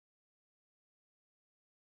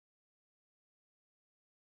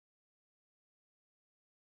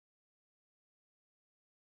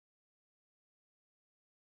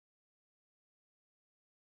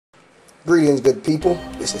Greetings, good people.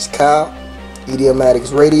 This is Kyle,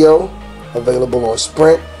 EDMaddicts Radio, available on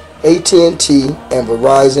Sprint, AT&T, and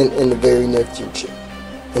Verizon in the very near future.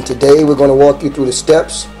 And today we're going to walk you through the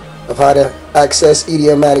steps of how to access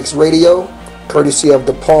EDMaddicts Radio, courtesy of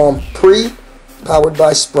the Palm Pre, powered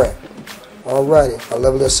by Sprint. Alrighty, our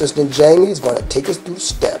lovely assistant Jamie is going to take us through the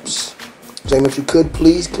steps. Jamie, if you could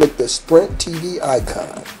please click the Sprint TV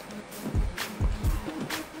icon.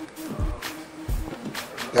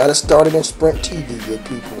 Got it started in Sprint TV, good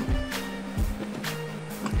people.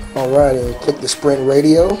 Alright, and click the Sprint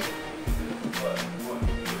Radio.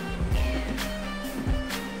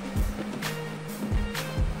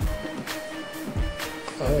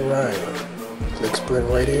 Alright, click Sprint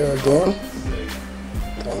Radio again.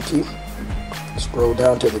 Thank you. Scroll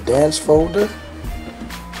down to the dance folder.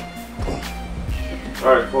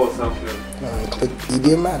 Alright, cool, sounds good. And click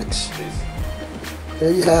EDMaddicts.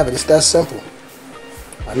 There you have it, it's that simple.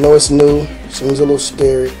 I know it's new, seems a little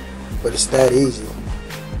scary, but it's that easy.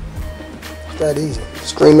 It's that easy.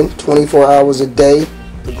 Streaming 24 hours a day,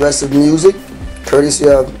 progressive music, courtesy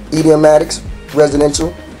of EDMaddicts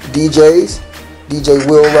Residential DJs, DJ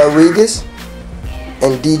Will Rodriguez,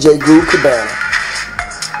 and DJ Groove Cabana.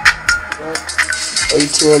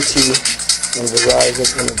 AT&T and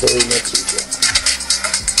Verizon in the very near future.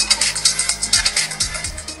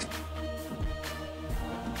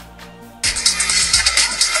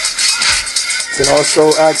 You can also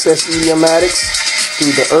access EDMaddicts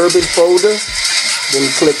through the Urban folder. Then you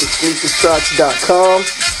click exclusivetracks.com,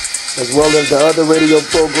 as well as the other radio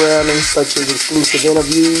programming such as exclusive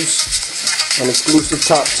interviews and exclusive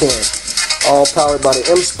top 10. All powered by the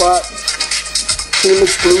M-Spot, Team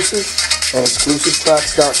Exclusive, and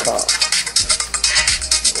exclusivetracks.com.